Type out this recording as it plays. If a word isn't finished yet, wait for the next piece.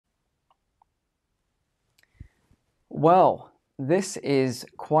Well, this is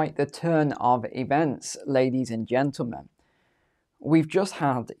quite the turn of events, ladies and gentlemen. We've just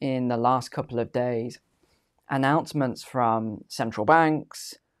had in the last couple of days announcements from central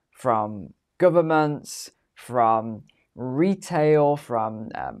banks, from governments, from retail,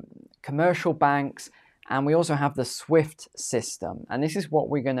 from commercial banks, and we also have the SWIFT system. And this is what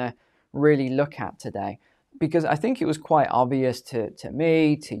we're going to really look at today, because I think it was quite obvious to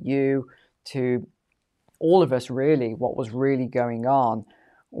me, to you, to all of us really, what was really going on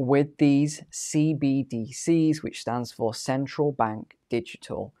with these CBDCs, which stands for central bank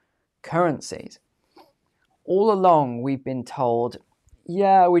digital currencies. All along, we've been told,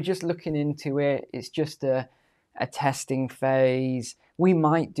 yeah, we're just looking into it. It's just a testing phase. We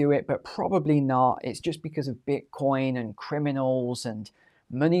might do it, but probably not. It's just because of Bitcoin and criminals and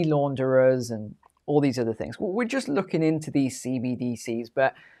money launderers and all these other things. Well, we're just looking into these CBDCs,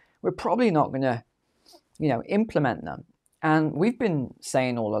 but we're probably not going to implement them. And we've been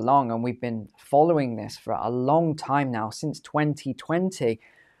saying all along, and we've been following this for a long time now, since 2020,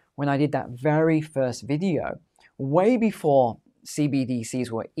 when I did that very first video, way before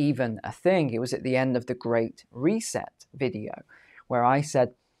CBDCs were even a thing. It was at the end of the Great Reset video, where I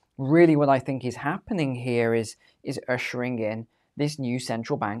said, really what I think is happening here is ushering in this new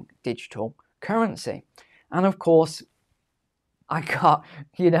central bank digital currency. And of course, I got,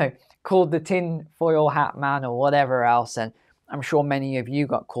 called the tin foil hat man or whatever else. And I'm sure many of you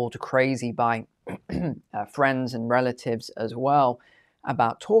got called crazy by friends and relatives as well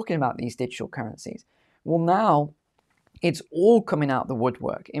about talking about these digital currencies. Well, now it's all coming out the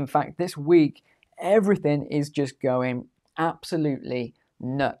woodwork. In fact, this week, everything is just going absolutely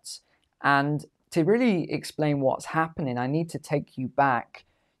nuts. And to really explain what's happening, I need to take you back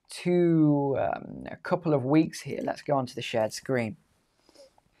to a couple of weeks here. Let's go onto the shared screen.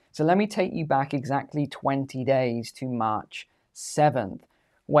 So let me take you back exactly 20 days to March 7th,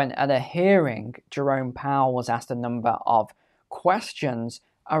 when at a hearing, Jerome Powell was asked a number of questions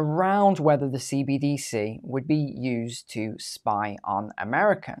around whether the CBDC would be used to spy on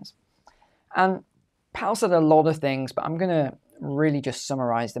Americans. And Powell said a lot of things, but I'm going to really just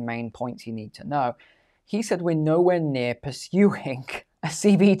summarize the main points you need to know. He said we're nowhere near pursuing a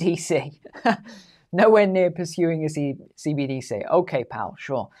CBDC. Nowhere near pursuing a CBDC. Okay, pal,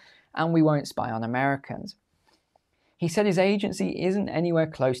 sure. And we won't spy on Americans. He said his agency isn't anywhere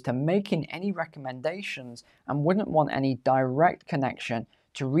close to making any recommendations and wouldn't want any direct connection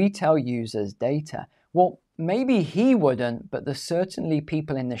to retail users' data. Well, maybe he wouldn't, but there's certainly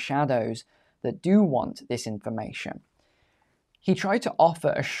people in the shadows that do want this information. He tried to offer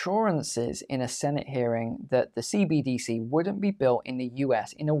assurances in a Senate hearing that the CBDC wouldn't be built in the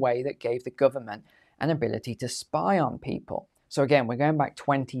US in a way that gave the government an ability to spy on people. So again, we're going back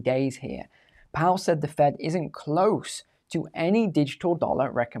 20 days here. Powell said the Fed isn't close to any digital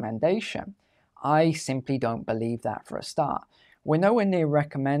dollar recommendation. I simply don't believe that for a start. We're nowhere near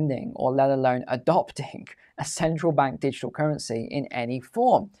recommending or let alone adopting a central bank digital currency in any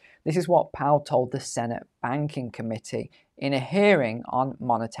form. This is what Powell told the Senate Banking Committee in a hearing on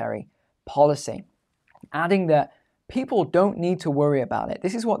monetary policy, adding that people don't need to worry about it.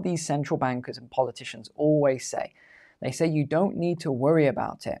 This is what these central bankers and politicians always say. They say you don't need to worry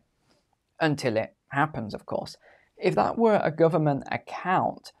about it until it happens, of course. If that were a government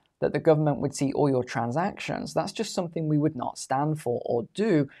account, that the government would see all your transactions, that's just something we would not stand for or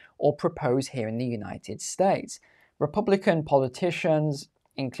do or propose here in the United States. Republican politicians,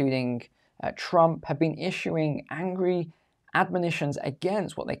 including Trump, have been issuing angry admonitions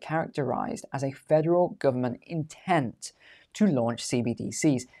against what they characterized as a federal government intent to launch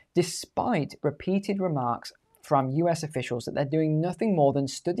CBDCs, despite repeated remarks from US officials that they're doing nothing more than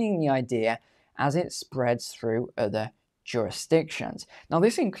studying the idea as it spreads through other jurisdictions. Now,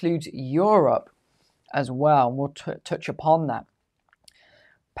 this includes Europe as well, and we'll touch upon that.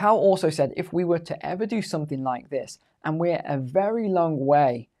 Powell also said if we were to ever do something like this, and we're a very long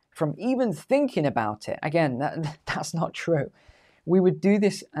way from even thinking about it, again, that's not true. We would do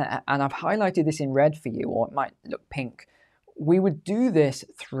this, and I've highlighted this in red for you, or it might look pink. We would do this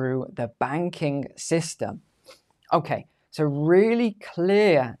through the banking system. Okay, so really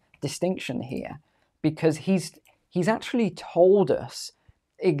clear distinction here, because he's actually told us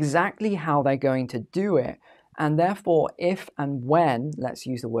exactly how they're going to do it, and therefore if and when, let's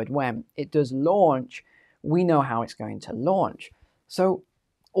use the word when, it does launch, we know how it's going to launch. So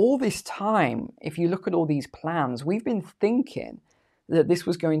all this time, if you look at all these plans, we've been thinking that this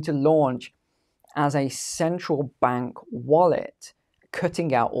was going to launch as a central bank wallet,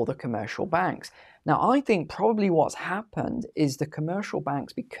 cutting out all the commercial banks. Now, I think probably what's happened is the commercial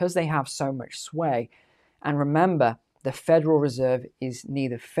banks, because they have so much sway, and remember, the Federal Reserve is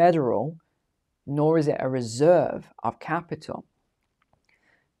neither federal nor is it a reserve of capital.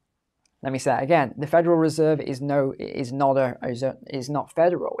 Let me say that again. The Federal Reserve is not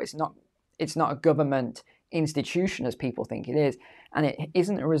federal. It's not a government institution as people think it is, and it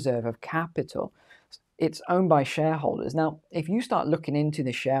isn't a reserve of capital. It's owned by shareholders. Now, if you start looking into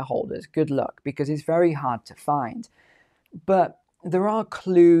the shareholders, good luck, because it's very hard to find. But there are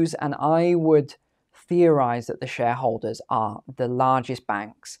clues, and I would theorize that the shareholders are the largest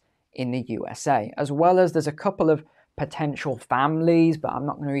banks in the USA, as well as there's a couple of potential families, but I'm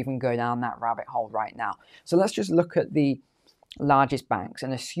not going to even go down that rabbit hole right now. So let's just look at the largest banks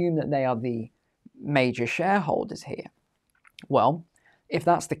and assume that they are the major shareholders here. Well, if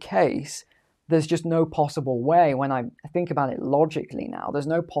that's the case, there's just no possible way, when I think about it logically now, there's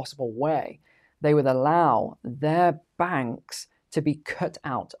no possible way they would allow their banks to be cut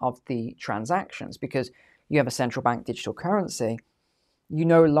out of the transactions, because you have a central bank digital currency. You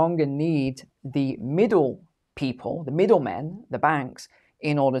no longer need the middle people, the middlemen, the banks,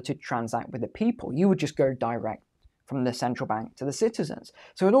 in order to transact with the people. You would just go direct from the central bank to the citizens.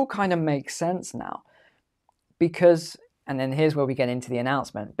 So it all kind of makes sense now, because, and then here's where we get into the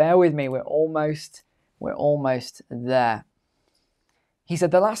announcement. Bear with me, we're almost there. He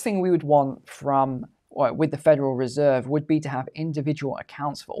said the last thing we would want with the Federal Reserve would be to have individual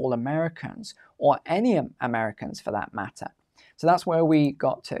accounts for all Americans, or any Americans for that matter. So that's where we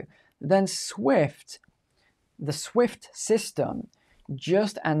got to. Then SWIFT, the SWIFT system,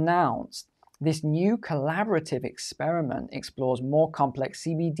 just announced this new collaborative experiment explores more complex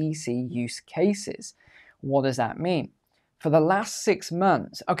CBDC use cases. What does that mean? For the last 6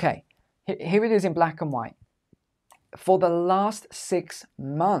 months, okay, here it is in black and white. For the last 6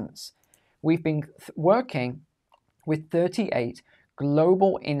 months, we've been working with 38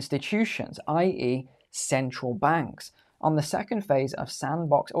 global institutions, i.e. central banks, on the second phase of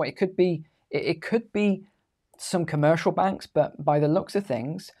sandbox. Or it could be some commercial banks, but by the looks of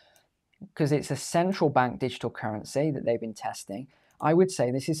things, because it's a central bank digital currency that they've been testing, I would say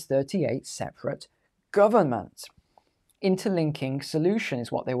this is 38 separate governments. Interlinking solution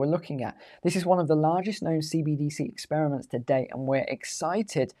is what they were looking at. This is one of the largest known CBDC experiments to date, and we're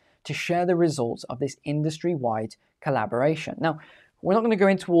excited to share the results of this industry-wide collaboration. Now, we're not going to go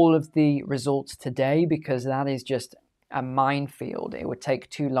into all of the results today because that is just a minefield. It would take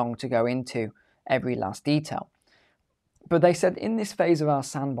too long to go into every last detail. But they said in this phase of our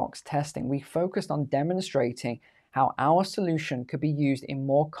sandbox testing, we focused on demonstrating how our solution could be used in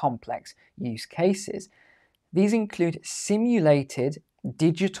more complex use cases. These include simulated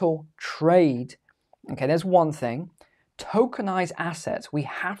digital trade. Okay, there's one thing. Tokenized assets. We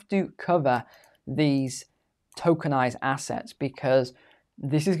have to cover these tokenized assets because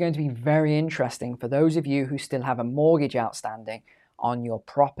this is going to be very interesting for those of you who still have a mortgage outstanding on your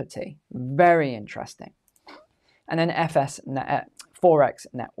property. Very interesting. And then Forex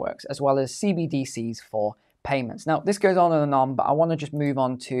networks, as well as CBDCs for payments. Now, this goes on and on, but I want to just move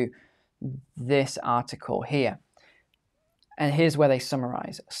on to this article here. And here's where they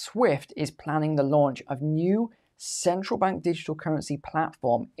summarize. SWIFT is planning the launch of new central bank digital currency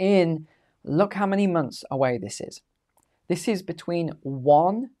platform in, look how many months away this is. This is between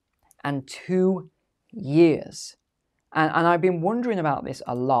 1 and 2 years. And I've been wondering about this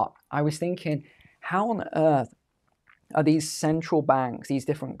a lot. I was thinking, how on earth are these central banks, these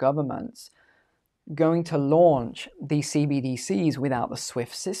different governments, going to launch these CBDCs without the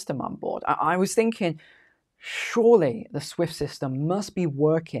SWIFT system on board? I was thinking, surely the SWIFT system must be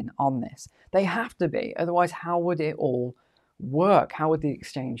working on this. They have to be, otherwise how would it all work? How would the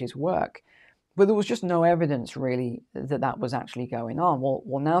exchanges work? But there was just no evidence really that was actually going on.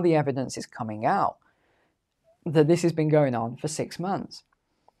 Well, now the evidence is coming out that this has been going on for 6 months.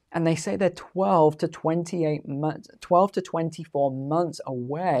 And they say they're 12 to 24 months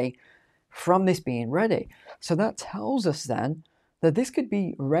away from this being ready. So that tells us then that this could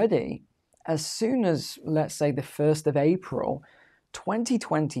be ready as soon as, let's say, the 1st of April,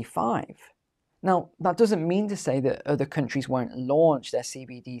 2025. Now, that doesn't mean to say that other countries won't launch their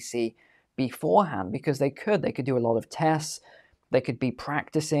CBDC beforehand, because they could. They could do a lot of tests. They could be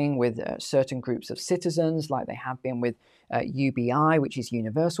practicing with certain groups of citizens, like they have been with UBI, which is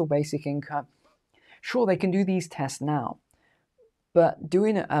Universal Basic Income. Sure, they can do these tests now, but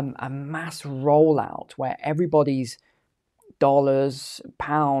doing a mass rollout where everybody's dollars,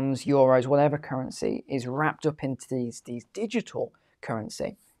 pounds, euros, whatever currency is wrapped up into these digital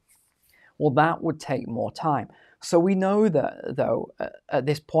currency, well, that would take more time. So we know that, though, at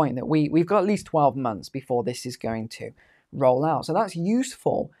this point, that we've got at least 12 months before this is going to roll out. So that's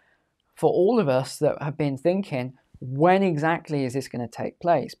useful for all of us that have been thinking, When exactly is this going to take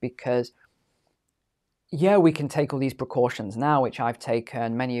place? Because yeah, we can take all these precautions now, which I've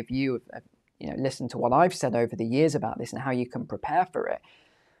taken. Many of you have listened to what I've said over the years about this and how you can prepare for it.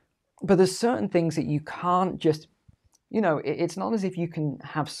 But there's certain things that you can't just, it's not as if you can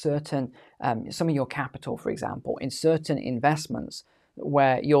have certain, some of your capital, for example, in certain investments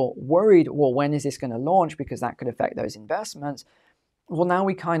where you're worried, well, when is this going to launch? Because that could affect those investments. Well, now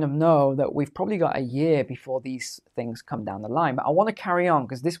we kind of know that we've probably got a year before these things come down the line. But I want to carry on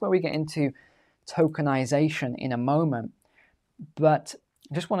because this is where we get into tokenization in a moment. But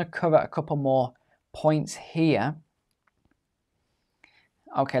I just want to cover a couple more points here.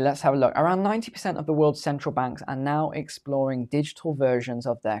 Okay, let's have a look. Around 90% of the world's central banks are now exploring digital versions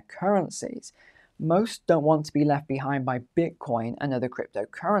of their currencies. Most don't want to be left behind by Bitcoin and other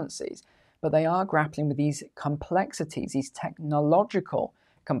cryptocurrencies, but they are grappling with these complexities, these technological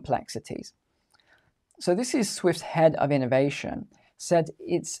complexities. So this is Swift's head of innovation, said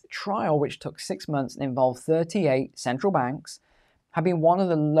its trial, which took 6 months and involved 38 central banks, have been one of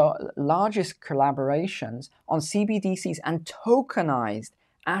the largest collaborations on CBDCs and tokenized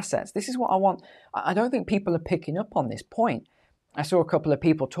assets. This is what I want. I don't think people are picking up on this point. I saw a couple of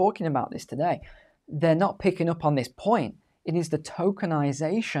people talking about this today. They're not picking up on this point. It is the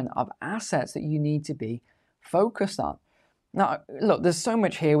tokenization of assets that you need to be focused on. Now, look, there's so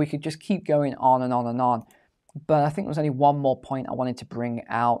much here. We could just keep going on and on and on. But I think there's only one more point I wanted to bring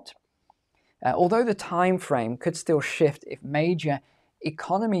out. Although the time frame could still shift if major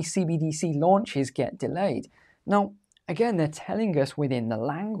economy CBDC launches get delayed. Now, again, they're telling us within the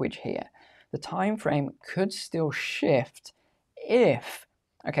language here, the time frame could still shift if,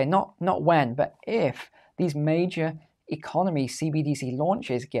 okay, not when, but if these major economy CBDC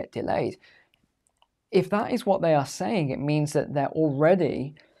launches get delayed. If that is what they are saying, it means that they're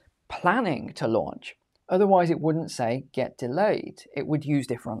already planning to launch. Otherwise, it wouldn't say get delayed. It would use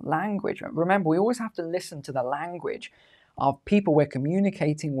different language. Remember, we always have to listen to the language of people we're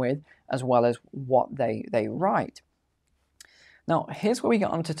communicating with as well as what they write. Now, here's where we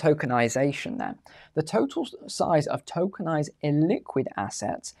get onto tokenization then. The total size of tokenized illiquid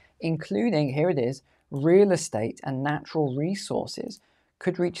assets, including, here it is, real estate and natural resources,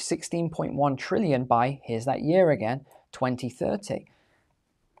 could reach 16.1 trillion by, here's that year again, 2030.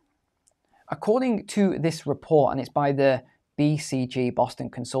 According to this report, and it's by the BCG, Boston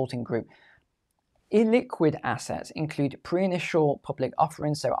Consulting Group, illiquid assets include pre-initial public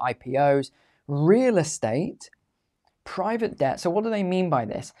offerings, so IPOs, real estate, private debt. So what do they mean by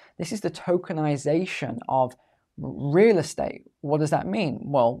this? This is the tokenization of real estate. What does that mean?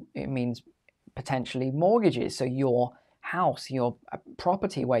 Well, it means potentially mortgages, so your house, your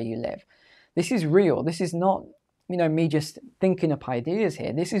property where you live. This is real. This is not me just thinking up ideas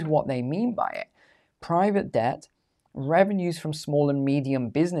here. This is what they mean by it. Private debt, revenues from small and medium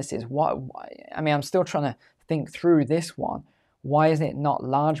businesses. I'm still trying to think through this one. Why is it not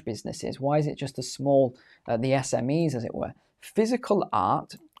large businesses? Why is it just the small, the SMEs, as it were? Physical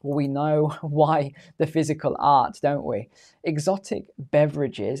art. Well, we know why the physical art, don't we? Exotic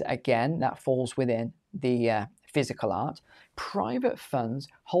beverages, again, that falls within the physical art. Private funds,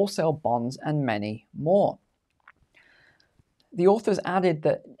 wholesale bonds, and many more. The authors added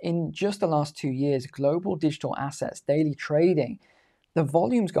that in just the last 2 years, global digital assets daily trading, the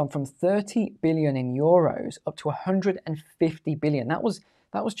volume's gone from 30 billion in euros up to 150 billion. That was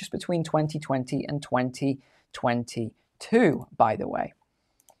just between 2020 and 2022, by the way.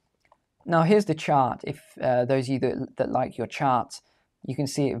 Now, here's the chart. If those of you that like your charts, you can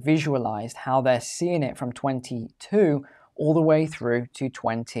see it visualized, how they're seeing it from 22 all the way through to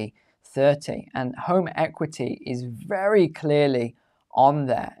 2030. And home equity is very clearly on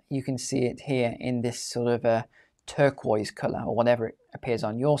there. You can see it here in this sort of a turquoise color or whatever it appears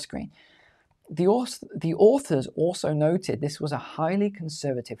on your screen. The authors also noted this was a highly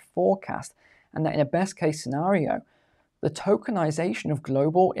conservative forecast and that in a best case scenario, the tokenization of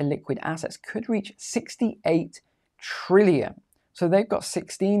global illiquid assets could reach 68 trillion. So they've got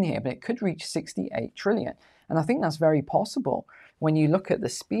 16 here, but it could reach 68 trillion. And I think that's very possible when you look at the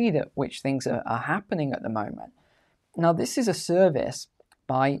speed at which things are happening at the moment. Now, this is a service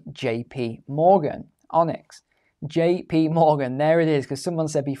by JP Morgan, Onyx. JP Morgan, there it is, because someone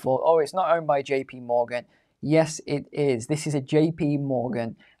said before, oh, it's not owned by JP Morgan. Yes, it is. This is a JP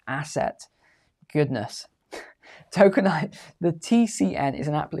Morgan asset. Goodness. The TCN is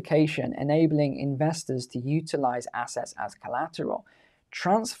an application enabling investors to utilize assets as collateral.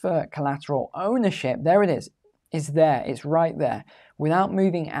 Transfer collateral ownership, there it is there, it's right there, without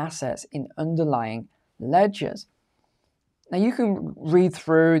moving assets in underlying ledgers. Now you can read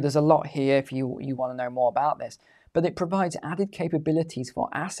through, there's a lot here if you want to know more about this, but it provides added capabilities for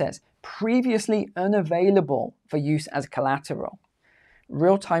assets previously unavailable for use as collateral.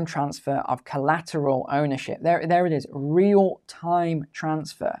 Real-time transfer of collateral ownership. There it is, real-time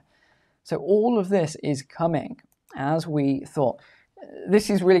transfer. So all of this is coming as we thought. This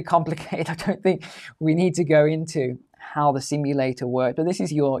is really complicated. I don't think we need to go into how the simulator works, but this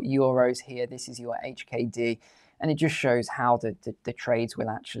is your euros here, this is your HKD, and it just shows how the trades will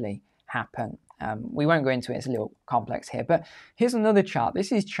actually happen. We won't go into it, it's a little complex here, but here's another chart.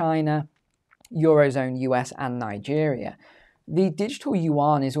 This is China, Eurozone, US, and Nigeria. The digital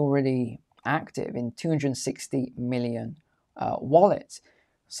yuan is already active in 260 million wallets.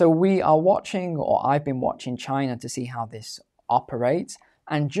 So we are watching, or I've been watching China to see how this operates.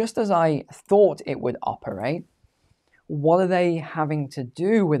 And just as I thought it would operate, what are they having to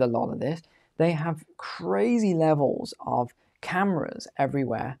do with a lot of this? They have crazy levels of cameras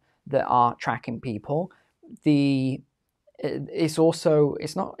everywhere that are tracking people. It's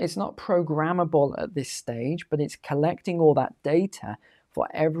not programmable at this stage, but it's collecting all that data for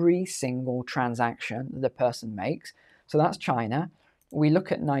every single transaction the person makes. So that's China. We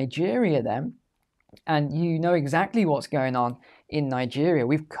look at Nigeria then, and you know exactly what's going on in Nigeria.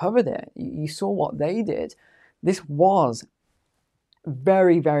 We've covered it. You saw what they did. This was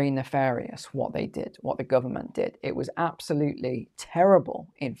very, very nefarious what they did, what the government did. It was absolutely terrible,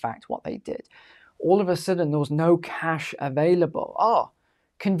 in fact, what they did. All of a sudden, there was no cash available. Oh,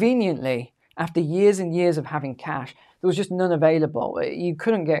 conveniently, after years and years of having cash, there was just none available. You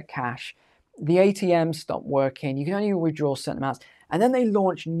couldn't get cash. The ATMs stopped working. You can only withdraw certain amounts. And then they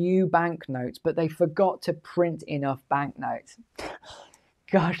launched new banknotes, but they forgot to print enough banknotes.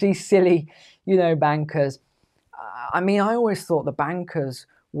 Gosh, these silly, bankers. I mean, I always thought the bankers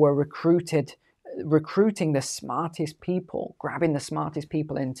were recruiting the smartest people, grabbing the smartest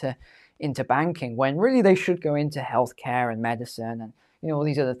people into banking, when really they should go into healthcare and medicine and all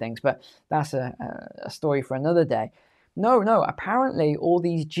these other things. But that's a story for another day. No, apparently all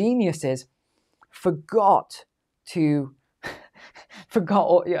these geniuses forgot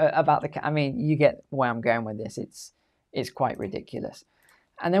about the. I mean, you get where I'm going with this. It's quite ridiculous.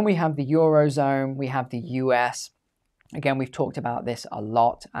 And then we have the Eurozone, we have the US. Again, we've talked about this a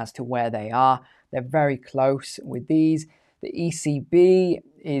lot as to where they are. They're very close with these. The ECB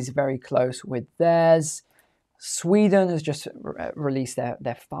is very close with theirs. Sweden has just released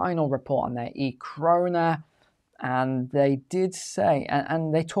their final report on their e-krona. And they did say,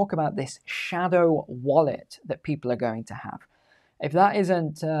 and they talk about this shadow wallet that people are going to have. If that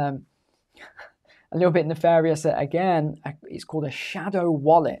isn't a little bit nefarious, again, it's called a shadow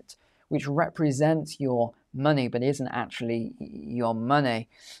wallet, which represents your money, but isn't actually your money.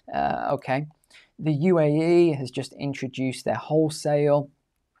 Okay. The UAE has just introduced their wholesale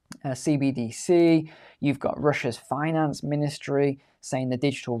CBDC. You've got Russia's finance ministry saying the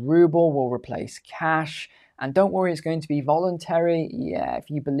digital ruble will replace cash. And don't worry, it's going to be voluntary. Yeah, if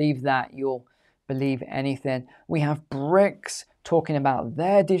you believe that, you'll believe anything. We have BRICS talking about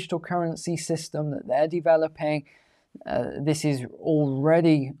their digital currency system that they're developing. This is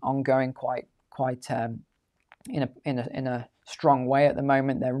already ongoing quite in a strong way at the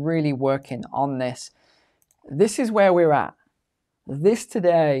moment. They're really working on this. This is where we're at. This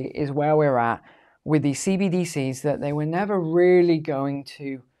today is where we're at with the CBDCs that they were never really going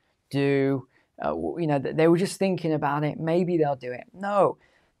to do. They were just thinking about it. Maybe they'll do it. No,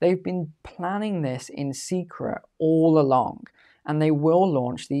 they've been planning this in secret all along, and they will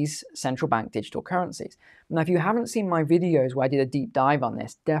launch these central bank digital currencies. Now, if you haven't seen my videos where I did a deep dive on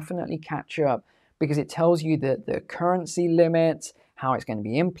this, definitely catch up, because it tells you the currency limits, how it's going to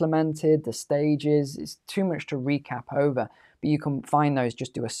be implemented, the stages. It's too much to recap over, but you can find those.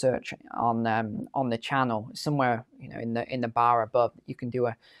 Just do a search on the channel somewhere, in the bar above. You can do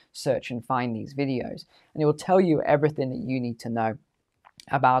a search and find these videos, and it will tell you everything that you need to know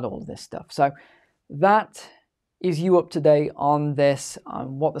about all of this stuff. So that is you up to date on this,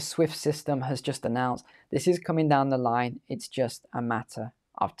 what the SWIFT system has just announced. This is coming down the line. It's just a matter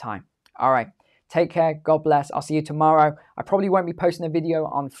of time. All right. Take care. God bless. I'll see you tomorrow. I probably won't be posting a video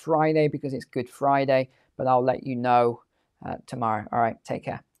on Friday because it's Good Friday, but I'll let you know tomorrow. All right. Take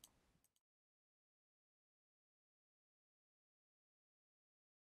care.